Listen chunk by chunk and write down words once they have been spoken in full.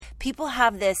people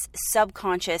have this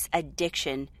subconscious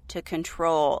addiction to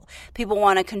control. People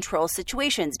want to control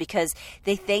situations because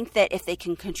they think that if they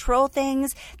can control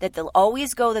things, that they'll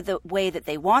always go the way that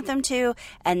they want them to,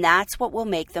 and that's what will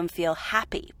make them feel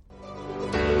happy.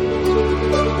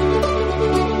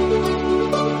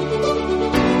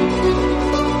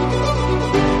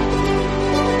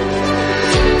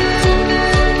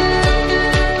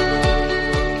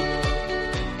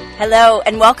 Hello,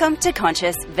 and welcome to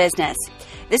Conscious Business.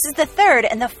 This is the third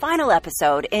and the final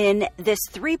episode in this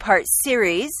three-part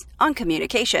series on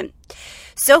communication.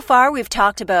 So far, we've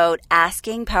talked about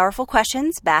asking powerful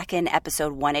questions back in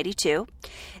episode 182.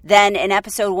 Then in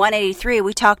episode 183,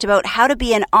 we talked about how to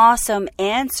be an awesome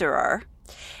answerer.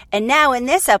 And now in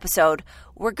this episode,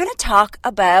 we're going to talk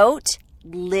about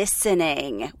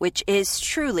listening, which is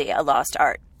truly a lost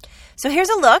art. So here's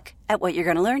a look at what you're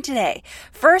going to learn today.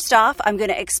 First off, I'm going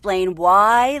to explain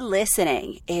why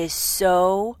listening is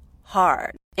so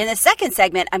hard. In the second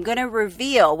segment, I'm going to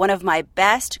reveal one of my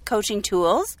best coaching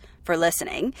tools for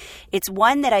listening. It's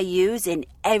one that I use in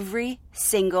every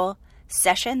single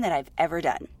session that I've ever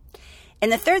done.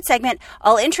 In the third segment,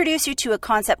 I'll introduce you to a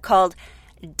concept called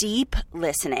deep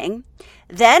listening.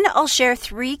 Then I'll share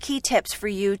 3 key tips for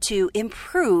you to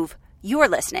improve your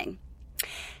listening.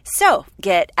 So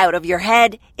get out of your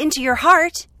head, into your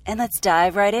heart, and let's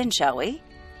dive right in, shall we?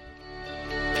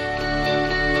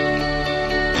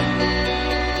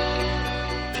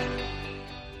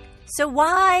 So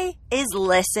why is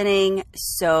listening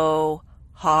so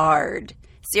hard?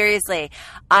 Seriously,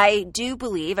 I do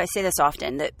believe, I say this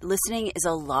often, that listening is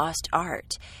a lost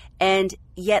art. And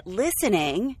yet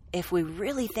listening, if we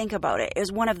really think about it,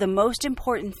 is one of the most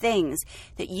important things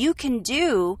that you can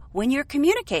do when you're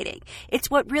communicating. It's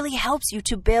what really helps you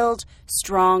to build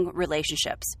strong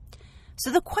relationships. So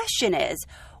the question is,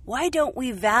 why don't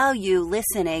we value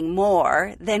listening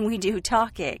more than we do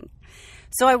talking?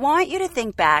 So I want you to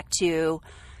think back to,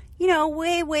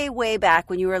 way back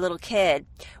when you were a little kid.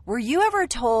 Were you ever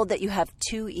told that you have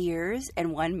 2 ears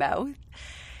and 1 mouth?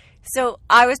 So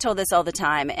I was told this all the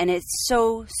time, and it's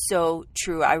so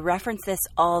true. I reference this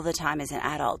all the time as an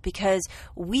adult because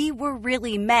we were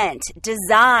really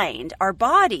designed, our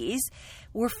bodies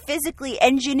were physically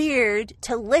engineered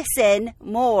to listen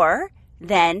more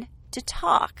than to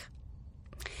talk.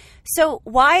 So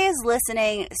why is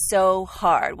listening so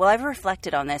hard? Well, I've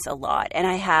reflected on this a lot, and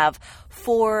I have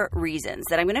 4 reasons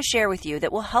that I'm going to share with you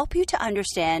that will help you to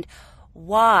understand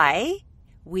why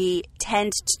we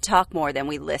tend to talk more than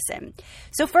we listen.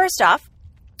 So first off,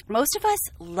 most of us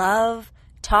love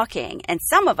talking, and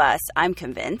some of us, I'm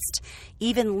convinced,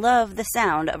 even love the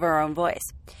sound of our own voice.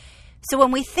 So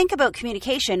when we think about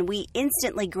communication, we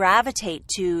instantly gravitate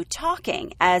to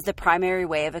talking as the primary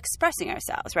way of expressing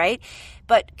ourselves, right?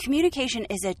 But communication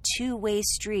is a 2-way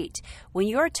street. When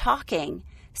you're talking,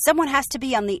 someone has to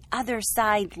be on the other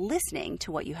side listening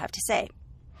to what you have to say.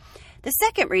 The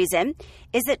second reason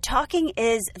is that talking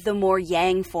is the more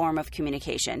yang form of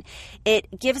communication.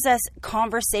 It gives us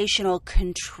conversational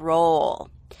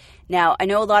control. Now, I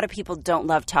know a lot of people don't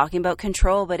love talking about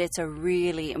control, but it's a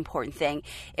really important thing.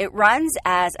 It runs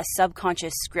as a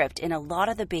subconscious script in a lot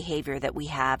of the behavior that we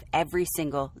have every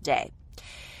single day.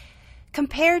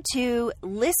 Compared to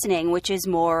listening, which is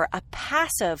more a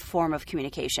passive form of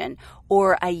communication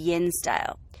or a yin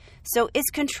style. So is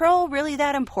control really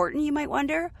that important, you might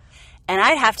wonder? And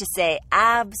I'd have to say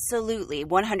absolutely,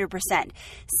 100%.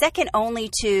 Second only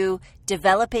to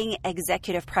developing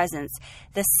executive presence,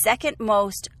 the second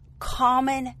most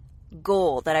common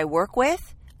goal that I work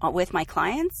with my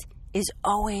clients is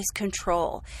always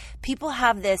control. People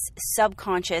have this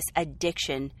subconscious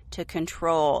addiction to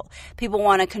control. People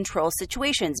want to control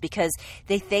situations because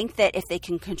they think that if they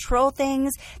can control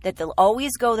things, that they'll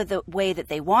always go the way that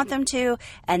they want them to,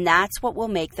 and that's what will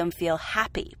make them feel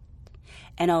happy.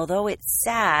 And although it's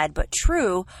sad but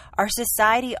true, our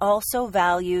society also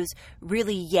values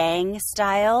really yang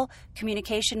style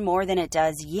communication more than it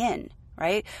does yin,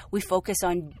 right? We focus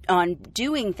on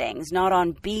doing things, not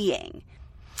on being.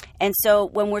 And so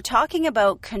when we're talking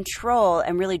about control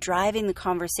and really driving the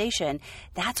conversation,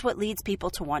 that's what leads people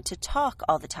to want to talk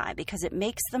all the time because it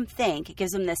makes them think, it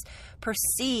gives them this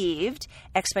perceived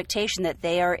expectation that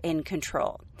they are in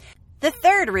control. The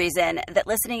third reason that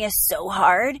listening is so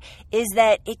hard is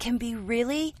that it can be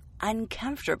really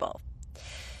uncomfortable.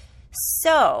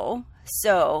 So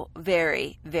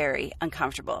very, very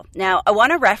uncomfortable. Now, I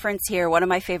want to reference here one of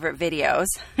my favorite videos.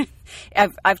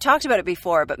 I've talked about it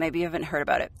before, but maybe you haven't heard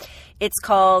about it. It's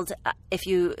called, if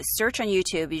you search on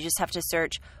YouTube, you just have to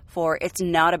search for It's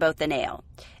Not About the Nail.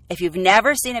 If you've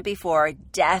never seen it before,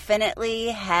 definitely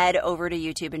head over to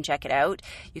YouTube and check it out.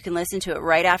 You can listen to it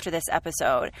right after this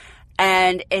episode.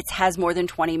 And it has more than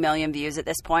 20 million views at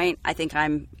this point. I think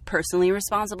I'm personally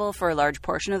responsible for a large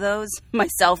portion of those,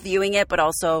 myself viewing it, but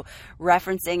also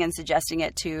referencing and suggesting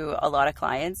it to a lot of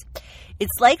clients.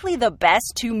 It's likely the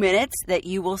best 2 minutes that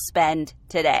you will spend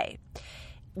today.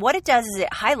 What it does is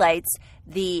it highlights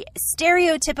the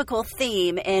stereotypical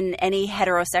theme in any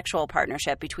heterosexual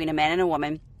partnership between a man and a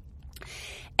woman.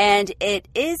 And it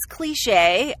is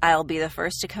cliche, I'll be the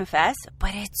first to confess,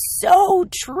 but it's so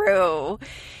true.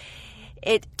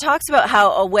 It talks about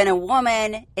how when a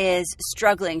woman is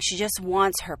struggling, she just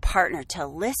wants her partner to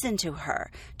listen to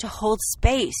her, to hold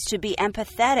space, to be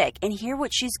empathetic and hear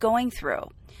what she's going through.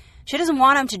 She doesn't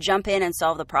want him to jump in and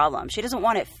solve the problem. She doesn't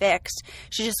want it fixed.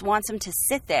 She just wants him to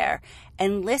sit there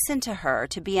and listen to her,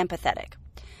 to be empathetic.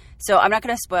 So I'm not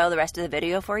going to spoil the rest of the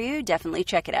video for you. Definitely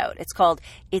check it out. It's called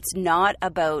It's Not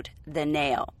About the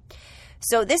Nail.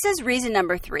 So this is reason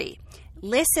number 3.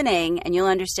 Listening, and you'll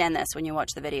understand this when you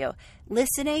watch the video,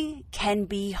 listening can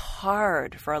be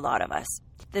hard for a lot of us.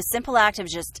 The simple act of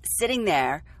just sitting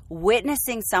there,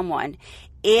 witnessing someone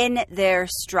in their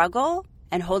struggle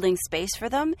and holding space for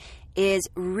them is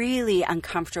really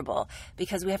uncomfortable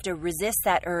because we have to resist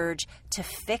that urge to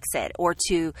fix it or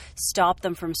to stop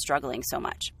them from struggling so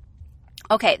much.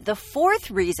 Okay, the 4th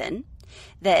reason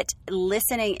that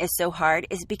listening is so hard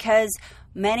is because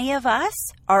many of us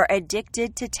are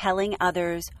addicted to telling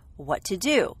others what to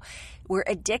do. We're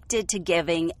addicted to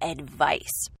giving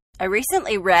advice. I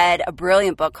recently read a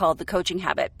brilliant book called The Coaching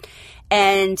Habit,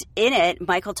 and in it,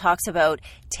 Michael talks about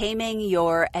taming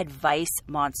your advice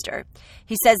monster.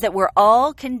 He says that we're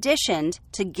all conditioned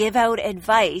to give out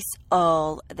advice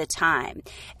all the time.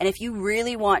 And if you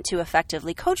really want to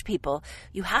effectively coach people,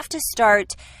 you have to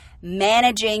start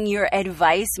managing your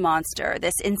advice monster,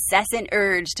 this incessant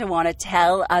urge to want to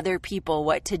tell other people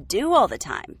what to do all the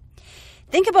time.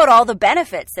 Think about all the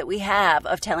benefits that we have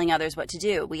of telling others what to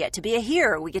do. We get to be a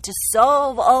hero. We get to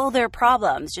solve all their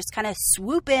problems, just kind of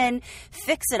swoop in,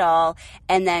 fix it all,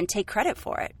 and then take credit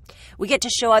for it. We get to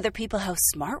show other people how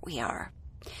smart we are.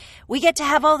 We get to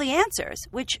have all the answers,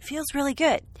 which feels really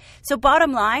good. So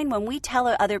bottom line, when we tell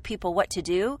other people what to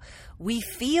do, we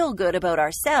feel good about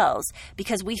ourselves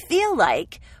because we feel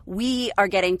like we are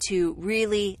getting to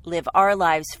really live our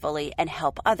lives fully and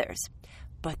help others.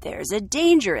 But there's a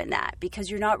danger in that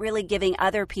because you're not really giving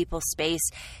other people space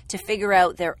to figure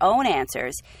out their own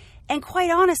answers. And quite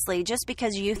honestly, just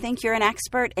because you think you're an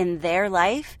expert in their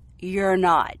life, you're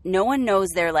not. No one knows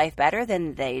their life better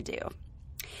than they do.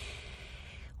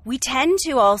 We tend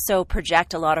to also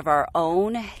project a lot of our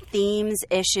own themes,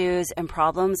 issues, and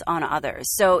problems on others.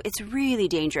 So it's really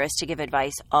dangerous to give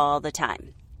advice all the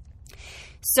time.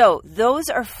 So those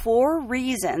are 4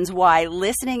 reasons why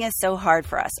listening is so hard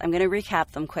for us. I'm going to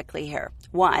recap them quickly here.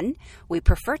 1, we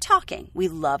prefer talking. We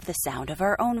love the sound of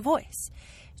our own voice.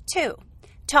 2,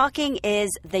 talking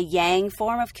is the yang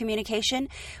form of communication,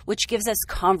 which gives us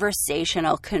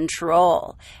conversational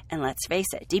control. And let's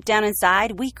face it, deep down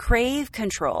inside, we crave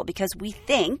control because we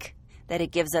think that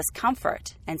it gives us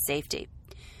comfort and safety.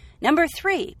 Number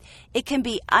 3, it can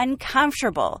be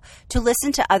uncomfortable to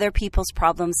listen to other people's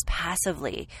problems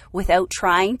passively without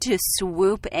trying to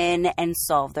swoop in and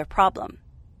solve their problem.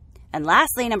 And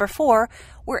lastly, number 4,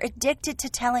 we're addicted to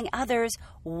telling others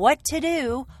what to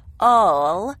do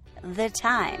all the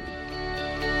time.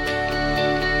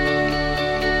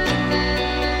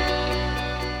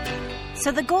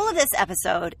 So the goal of this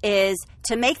episode is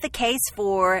to make the case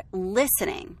for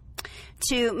listening,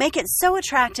 to make it so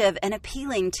attractive and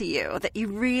appealing to you that you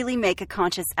really make a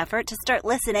conscious effort to start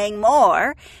listening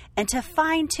more and to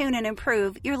fine-tune and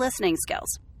improve your listening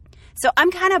skills. So I'm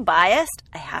kind of biased,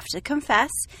 I have to confess,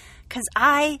 because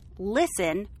I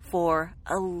listen for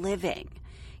a living.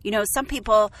 You know, some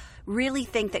people really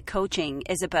think that coaching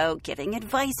is about giving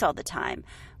advice all the time,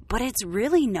 but it's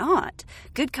really not.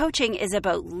 Good coaching is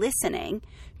about listening,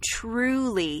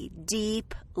 truly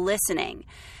deep listening,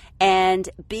 and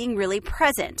being really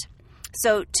present.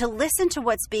 So to listen to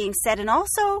what's being said and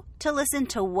also to listen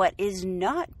to what is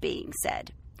not being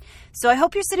said. So I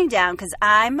hope you're sitting down because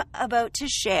I'm about to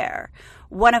share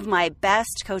one of my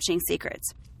best coaching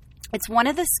secrets. It's one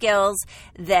of the skills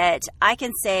that I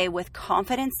can say with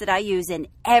confidence that I use in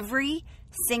every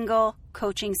single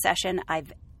coaching session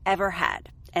I've ever had.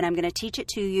 And I'm going to teach it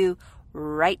to you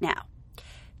right now.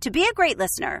 To be a great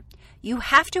listener, you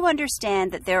have to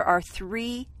understand that there are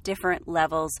 3 different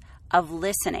levels of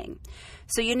listening.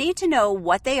 So you need to know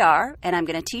what they are, and I'm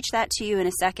going to teach that to you in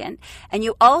a second. And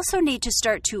you also need to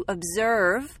start to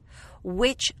observe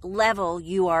which level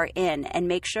you are in and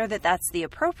make sure that that's the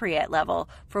appropriate level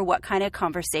for what kind of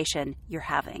conversation you're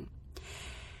having.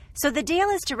 So the deal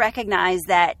is to recognize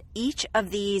that each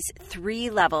of these 3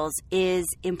 levels is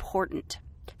important.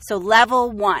 So level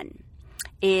 1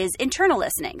 is internal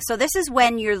listening. So this is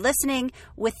when you're listening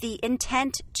with the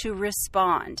intent to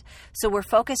respond. So we're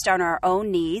focused on our own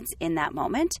needs in that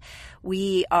moment.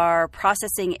 We are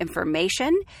processing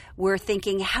information. We're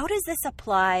thinking, how does this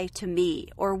apply to me?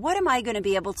 Or what am I going to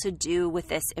be able to do with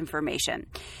this information?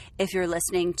 If you're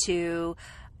listening to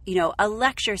a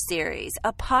lecture series,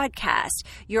 a podcast,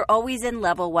 you're always in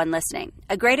level 1 listening.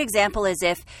 A great example is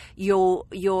if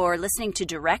you're listening to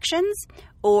directions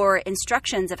or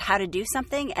instructions of how to do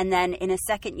something, and then in a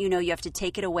second, you have to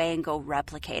take it away and go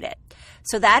replicate it.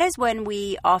 So that is when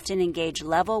we often engage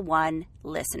level 1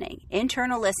 listening.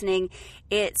 Internal listening,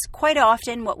 it's quite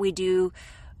often what we do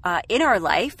in our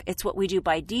life. It's what we do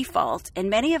by default, and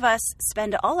many of us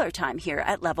spend all our time here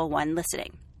at level 1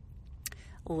 listening.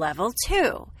 Level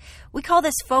 2, we call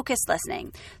this focused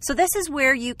listening. So this is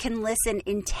where you can listen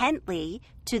intently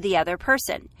to the other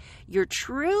person. You're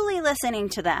truly listening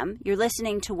to them. You're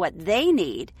listening to what they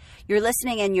need. You're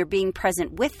listening and you're being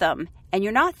present with them. And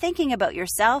you're not thinking about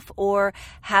yourself or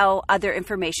how other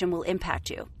information will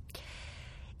impact you.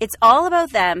 It's all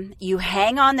about them. You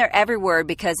hang on their every word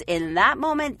because in that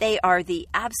moment, they are the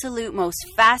absolute most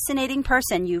fascinating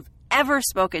person you've ever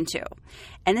spoken to.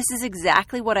 And this is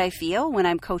exactly what I feel when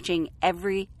I'm coaching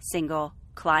every single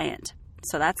client.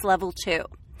 So that's level 2.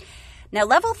 Now,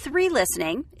 level 3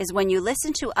 listening is when you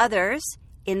listen to others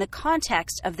in the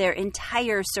context of their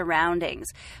entire surroundings.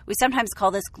 We sometimes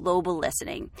call this global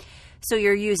listening. So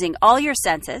you're using all your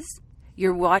senses.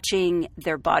 You're watching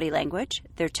their body language,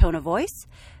 their tone of voice,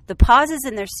 the pauses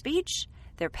in their speech,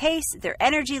 their pace, their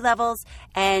energy levels,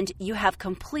 and you have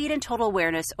complete and total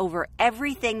awareness over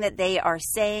everything that they are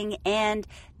saying and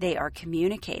they are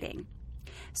communicating.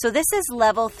 So this is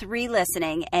level 3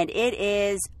 listening, and it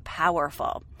is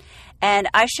powerful. And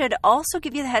I should also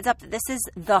give you the heads up that this is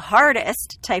the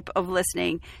hardest type of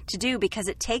listening to do because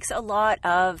it takes a lot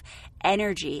of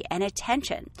energy and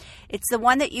attention. It's the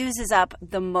one that uses up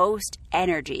the most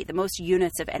energy, the most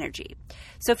units of energy.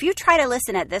 So if you try to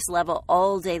listen at this level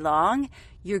all day long,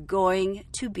 you're going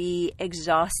to be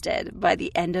exhausted by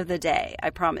the end of the day,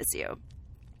 I promise you.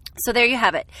 So there you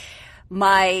have it.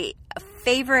 My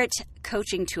favorite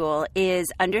coaching tool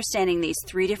is understanding these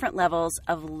 3 different levels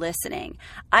of listening.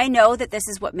 I know that this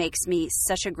is what makes me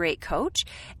such a great coach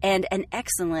and an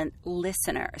excellent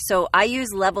listener. So I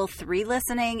use level 3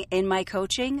 listening in my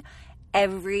coaching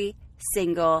every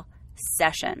single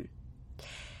session.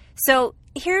 So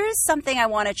here's something I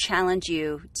want to challenge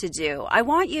you to do. I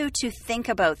want you to think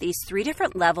about these 3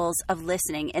 different levels of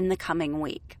listening in the coming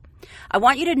week. I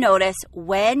want you to notice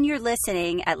when you're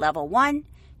listening at level 1,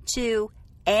 2,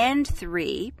 and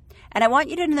 3, and I want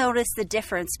you to notice the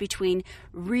difference between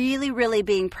really, really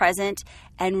being present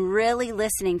and really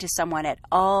listening to someone at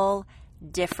all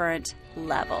different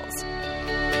levels.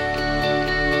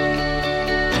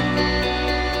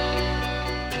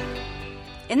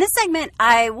 In this segment,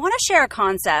 I want to share a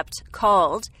concept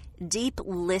called deep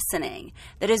listening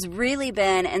that has really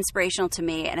been inspirational to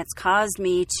me, and it's caused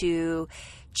me to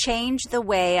change the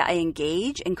way I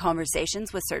engage in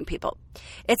conversations with certain people.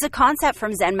 It's a concept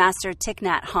from Zen master Thich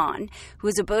Nhat Hanh, who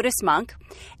is a Buddhist monk,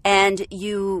 and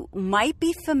you might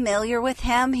be familiar with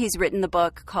him. He's written the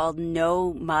book called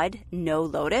No Mud, No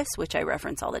Lotus, which I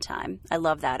reference all the time. I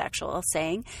love that actual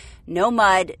saying. No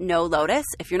mud, no lotus.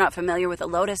 If you're not familiar with a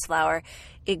lotus flower,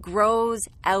 it grows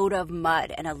out of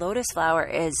mud, and a lotus flower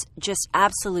is just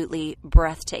absolutely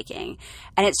breathtaking.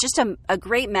 And it's just a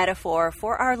great metaphor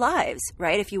for our lives,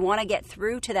 right? If you want to get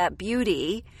through to that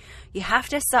beauty, you have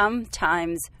to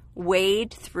sometimes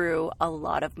wade through a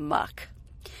lot of muck.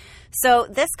 So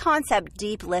this concept,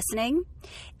 deep listening,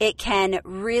 it can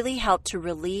really help to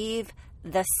relieve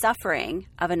the suffering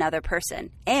of another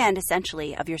person and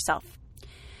essentially of yourself.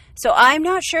 So I'm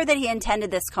not sure that he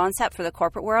intended this concept for the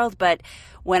corporate world, but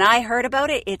when I heard about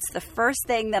it, it's the first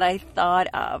thing that I thought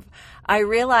of. I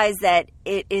realized that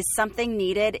it is something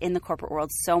needed in the corporate world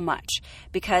so much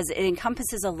because it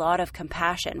encompasses a lot of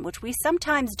compassion, which we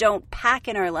sometimes don't pack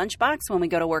in our lunchbox when we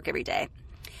go to work every day.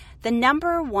 The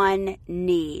number one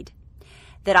need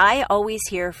that I always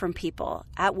hear from people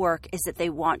at work is that they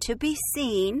want to be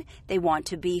seen, they want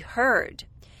to be heard.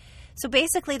 So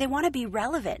basically, they want to be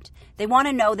relevant. They want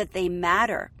to know that they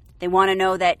matter. They want to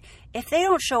know that if they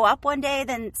don't show up one day,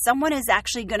 then someone is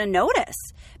actually going to notice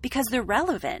because they're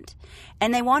relevant.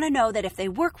 And they want to know that if they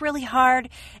work really hard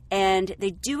and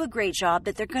they do a great job,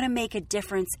 that they're going to make a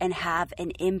difference and have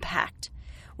an impact.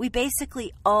 we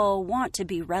basically all want to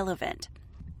be relevant.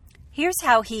 Here's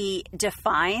how he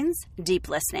defines deep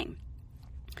listening.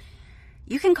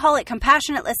 You can call it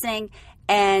compassionate listening,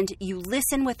 and you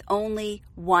listen with only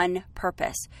one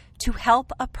purpose: to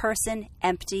help a person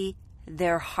empty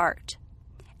their heart.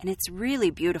 And it's really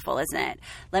beautiful, isn't it?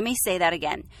 Let me say that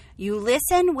again. You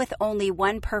listen with only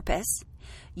one purpose.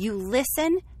 You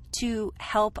listen to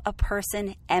help a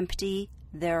person empty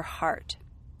their heart.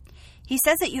 He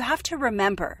says that you have to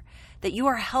remember that you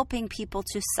are helping people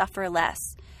to suffer less.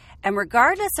 And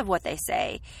regardless of what they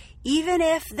say, even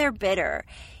if they're bitter,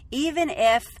 even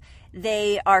if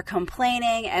they are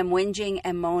complaining and whinging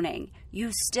and moaning,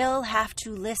 you still have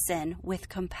to listen with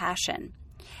compassion.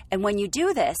 And when you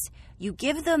do this, you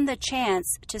give them the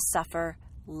chance to suffer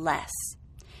less.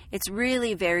 It's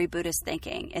really very Buddhist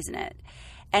thinking, isn't it?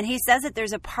 And he says that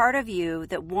there's a part of you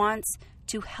that wants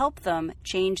to help them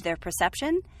change their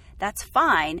perception. That's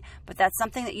fine, but that's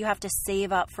something that you have to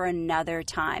save up for another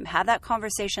time. Have that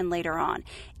conversation later on.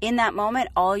 In that moment,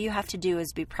 all you have to do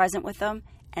is be present with them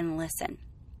and listen.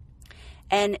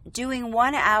 And doing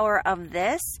 1 hour of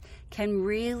this can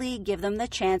really give them the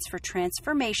chance for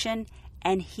transformation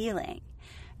and healing.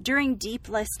 During deep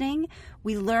listening,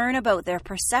 we learn about their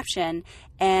perception,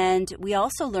 and we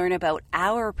also learn about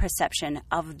our perception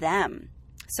of them.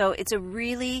 So it's a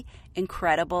really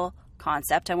incredible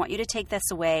concept. I want you to take this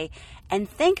away and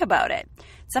think about it.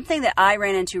 Something that I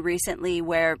ran into recently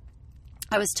where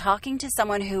I was talking to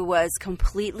someone who was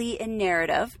completely in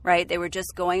narrative, right? They were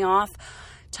just going off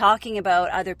talking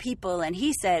about other people and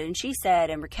he said and she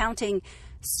said and recounting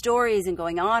stories and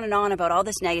going on and about all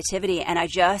this negativity. And I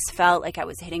just felt like I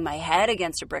was hitting my head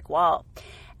against a brick wall.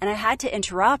 And I had to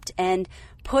interrupt and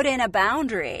put in a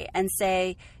boundary and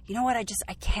say, you know what,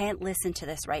 I can't listen to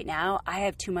this right now. I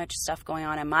have too much stuff going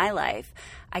on in my life.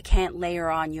 I can't layer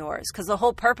on yours. Because the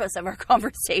whole purpose of our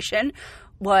conversation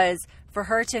was for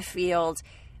her to feel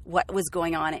what was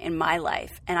going on in my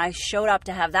life. And I showed up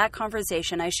to have that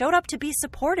conversation. I showed up to be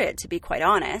supported, to be quite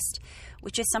honest,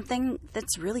 which is something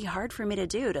that's really hard for me to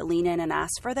do, to lean in and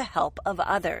ask for the help of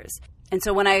others. And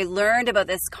so when I learned about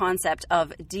this concept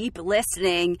of deep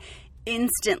listening,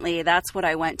 instantly, that's what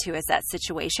I went to, is that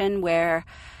situation where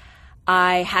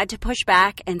I had to push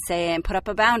back and say, and put up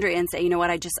a boundary and say, you know what,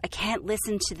 I can't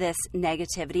listen to this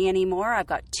negativity anymore. I've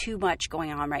got too much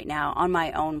going on right now on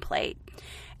my own plate.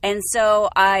 And so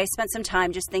I spent some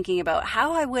time just thinking about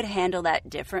how I would handle that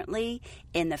differently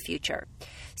in the future.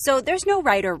 So there's no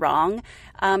right or wrong.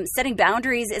 Setting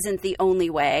boundaries isn't the only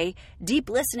way.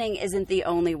 Deep listening isn't the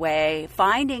only way.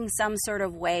 Finding some sort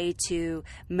of way to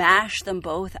mash them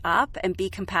both up and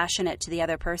be compassionate to the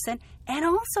other person, and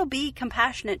also be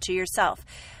compassionate to yourself,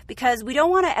 because we don't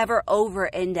want to ever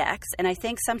over-index. And I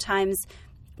think sometimes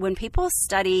when people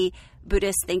study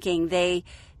Buddhist thinking, they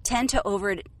tend to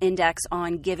over-index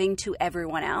on giving to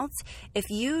everyone else. If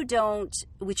you don't,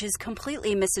 which is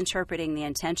completely misinterpreting the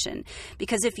intention,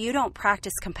 because if you don't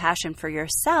practice compassion for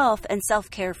yourself and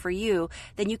self-care for you,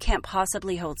 then you can't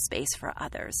possibly hold space for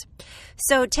others.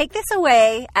 So take this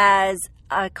away as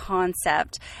a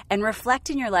concept and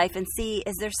reflect in your life and see,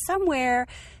 is there somewhere,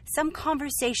 some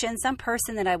conversation, some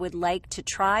person that I would like to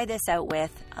try this out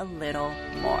with a little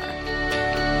more?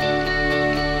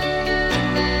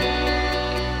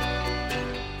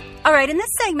 All right, in this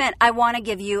segment, I want to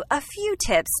give you a few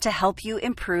tips to help you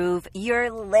improve your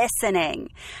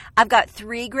listening. I've got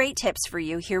 3 great tips for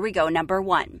you. Here we go. Number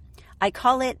 1, I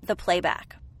call it the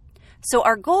playback. So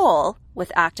our goal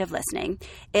with active listening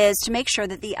is to make sure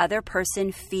that the other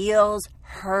person feels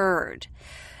heard.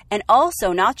 And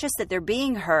also, not just that they're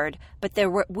being heard, but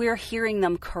we're hearing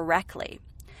them correctly.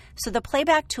 So the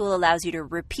playback tool allows you to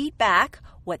repeat back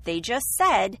what they just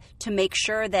said to make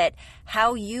sure that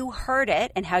how you heard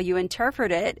it and how you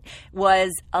interpret it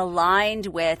was aligned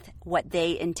with what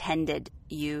they intended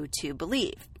you to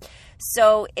believe.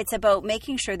 So it's about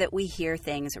making sure that we hear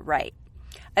things right.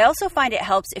 I also find it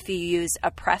helps if you use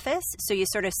a preface. So you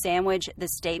sort of sandwich the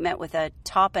statement with a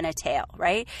top and a tail,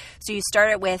 right? So you start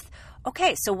it with,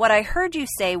 okay, so what I heard you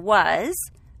say was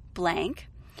blank.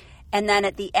 And then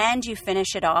at the end, you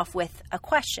finish it off with a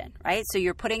question, right? So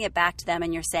you're putting it back to them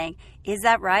and you're saying, is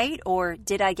that right? Or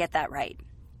did I get that right?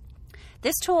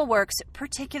 This tool works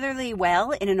particularly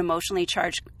well in an emotionally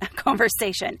charged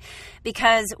conversation,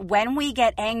 because when we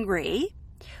get angry,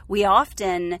 we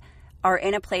often are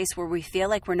in a place where we feel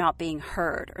like we're not being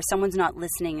heard or someone's not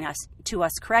listening to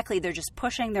us correctly. They're just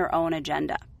pushing their own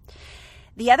agenda.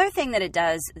 The other thing that it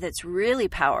does that's really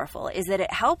powerful is that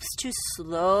it helps to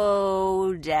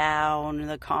slow down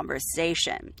the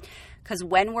conversation. Because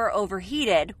when we're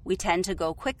overheated, we tend to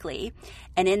go quickly.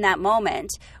 And in that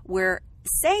moment, we're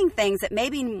saying things that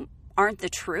maybe aren't the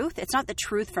truth. It's not the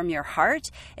truth from your heart.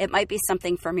 It might be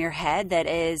something from your head that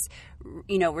is,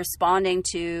 responding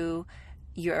to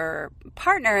your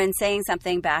partner and saying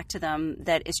something back to them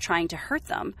that is trying to hurt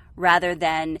them rather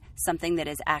than something that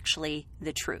is actually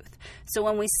the truth. So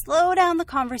when we slow down the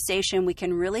conversation, we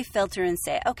can really filter and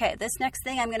say, okay, this next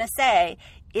thing I'm going to say,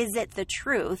 is it the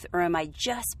truth or am I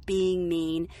just being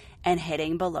mean and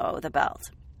hitting below the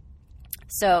belt?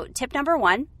 So tip number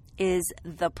 1 is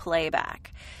the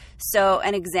playback. So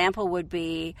an example would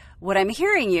be, what I'm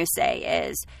hearing you say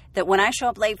is that when I show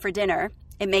up late for dinner,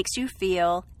 it makes you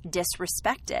feel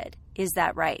disrespected. Is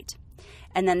that right?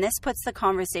 And then this puts the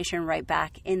conversation right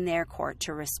back in their court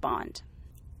to respond.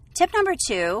 Tip number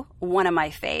 2, one of my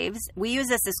faves, we use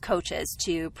this as coaches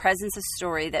to presence a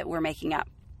story that we're making up.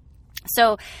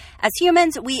 So as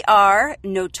humans, we are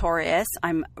notorious,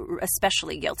 I'm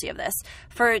especially guilty of this,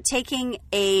 for taking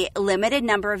a limited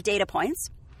number of data points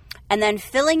and then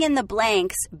filling in the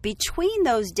blanks between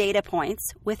those data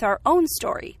points with our own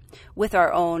story, with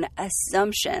our own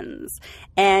assumptions.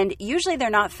 And usually they're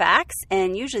not facts,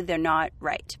 and usually they're not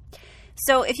right.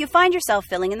 So if you find yourself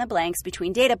filling in the blanks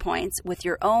between data points with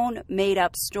your own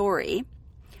made-up story,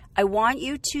 I want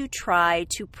you to try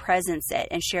to presence it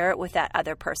and share it with that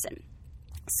other person.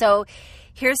 So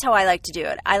here's how I like to do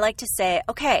it. I like to say,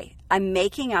 okay, I'm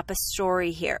making up a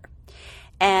story here.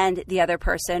 And the other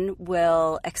person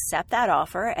will accept that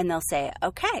offer and they'll say,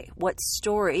 okay, what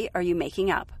story are you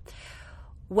making up?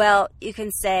 Well, you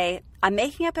can say, I'm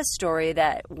making up a story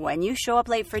that when you show up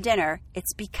late for dinner,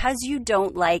 it's because you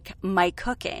don't like my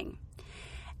cooking.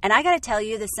 And I got to tell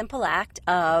you, the simple act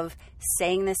of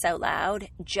saying this out loud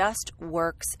just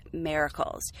works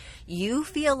miracles. You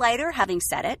feel lighter having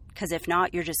said it, because if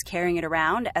not, you're just carrying it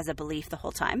around as a belief the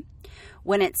whole time.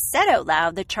 When it's said out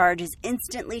loud, the charge is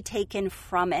instantly taken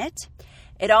from it.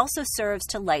 It also serves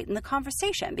to lighten the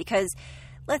conversation because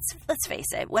let's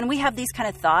face it, when we have these kind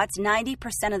of thoughts,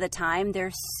 90% of the time,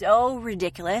 they're so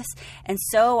ridiculous and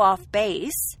so off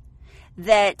base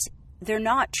that they're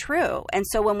not true. And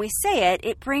so when we say it,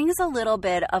 it brings a little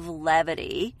bit of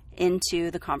levity into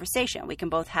the conversation. We can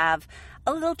both have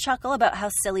a little chuckle about how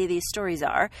silly these stories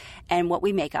are and what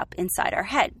we make up inside our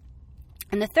head.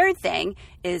 And the third thing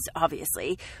is,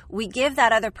 obviously, we give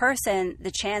that other person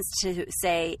the chance to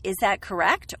say, is that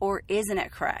correct or isn't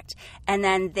it correct? And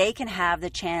then they can have the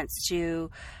chance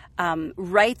to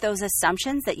write those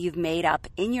assumptions that you've made up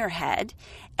in your head,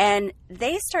 and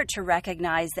they start to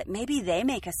recognize that maybe they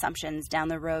make assumptions down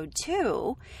the road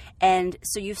too. And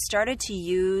so you've started to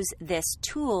use this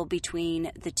tool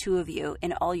between the two of you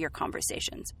in all your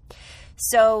conversations.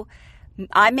 So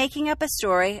I'm making up a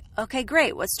story. Okay,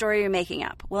 great. What story are you making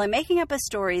up? Well, I'm making up a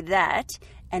story that,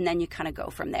 and then you kind of go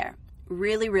from there.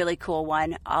 Really, really cool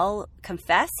one. I'll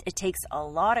confess, it takes a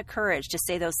lot of courage to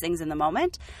say those things in the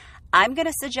moment. I'm going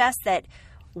to suggest that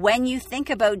when you think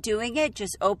about doing it,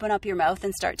 just open up your mouth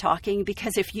and start talking,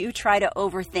 because if you try to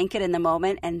overthink it in the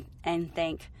moment and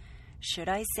think, should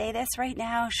I say this right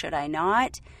now? Should I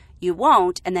not? You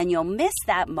won't, and then you'll miss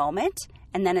that moment,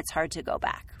 and then it's hard to go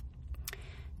back.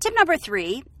 Tip number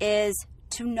 3 is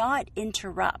to not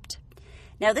interrupt.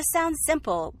 Now, this sounds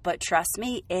simple, but trust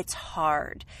me, it's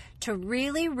hard to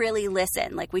really, really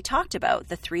listen. Like we talked about,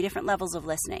 the 3 different levels of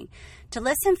listening. To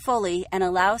listen fully and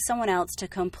allow someone else to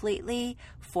completely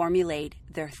formulate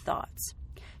their thoughts.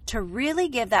 To really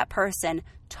give that person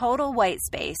total white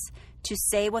space to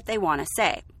say what they want to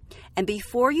say. And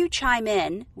before you chime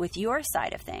in with your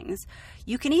side of things,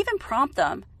 you can even prompt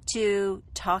them to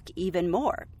talk even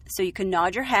more. So you can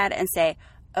nod your head and say,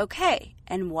 okay,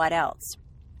 and what else?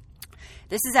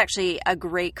 This is actually a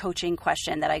great coaching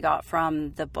question that I got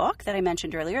from the book that I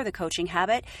mentioned earlier, The Coaching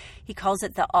Habit. He calls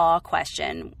it the AWE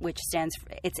question, which stands for,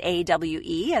 it's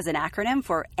AWE as an acronym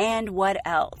for and what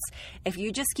else? If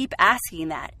you just keep asking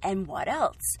that, and what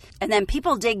else? And then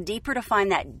people dig deeper to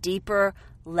find that deeper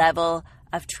level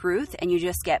of truth, and you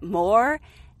just get more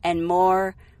and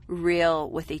more real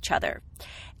with each other.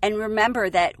 And remember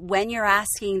that when you're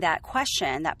asking that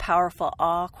question, that powerful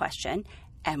AWE question,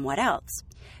 and what else?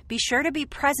 Be sure to be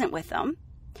present with them.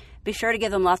 Be sure to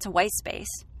give them lots of white space.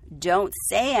 Don't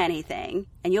say anything,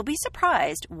 and you'll be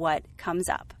surprised what comes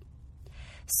up.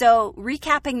 So,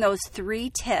 recapping those 3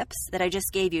 tips that I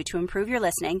just gave you to improve your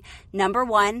listening. Number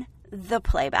 1, the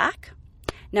playback.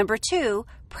 Number 2,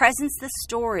 presence the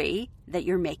story that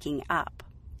you're making up.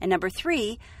 And number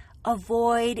 3,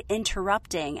 avoid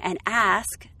interrupting and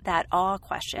ask that AWE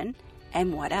question,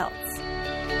 and what else?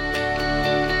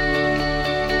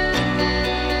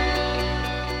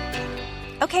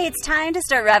 Okay, it's time to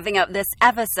start wrapping up this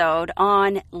episode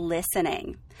on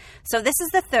listening. So this is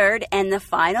the third and the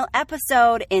final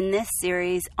episode in this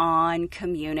series on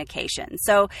communication.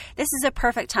 So this is a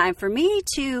perfect time for me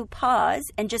to pause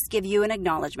and just give you an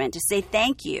acknowledgement to say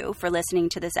thank you for listening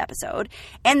to this episode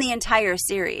and the entire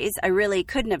series. I really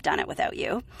couldn't have done it without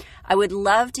you. I would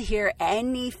love to hear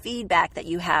any feedback that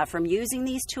you have from using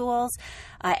these tools,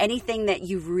 anything that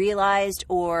you've realized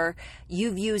or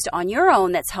you've used on your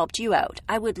own that's helped you out.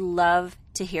 I would love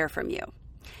to hear from you.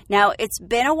 Now, it's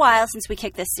been a while since we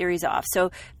kicked this series off,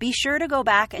 so be sure to go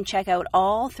back and check out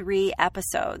all 3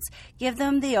 episodes. Give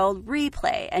them the old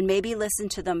replay and maybe listen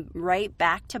to them right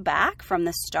back to back from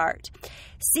the start.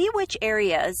 See which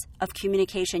areas of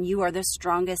communication you are the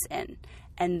strongest in,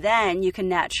 and then you can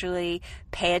naturally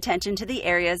pay attention to the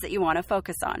areas that you want to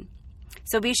focus on.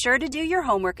 So be sure to do your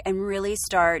homework and really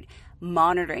start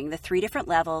monitoring the 3 different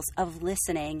levels of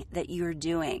listening that you're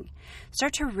doing.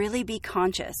 Start to really be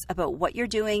conscious about what you're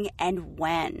doing and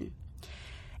when.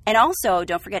 And also,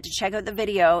 don't forget to check out the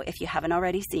video if you haven't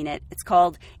already seen it. It's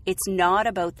called It's Not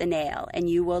About the Nail, and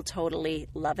you will totally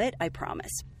love it, I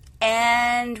promise.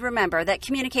 And remember that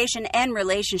communication and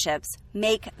relationships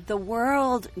make the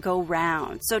world go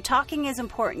round. So talking is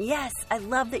important. Yes, I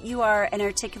love that you are an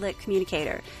articulate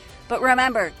communicator. But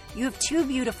remember, you have 2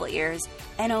 beautiful ears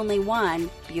and only 1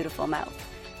 beautiful mouth.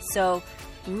 So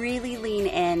really lean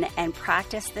in and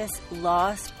practice this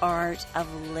lost art of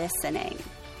listening.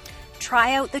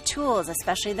 Try out the tools,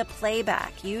 especially the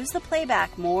playback. Use the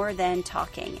playback more than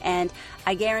talking. And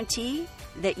I guarantee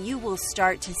that you will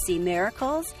start to see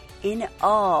miracles in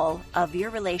all of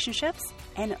your relationships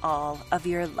and all of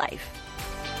your life.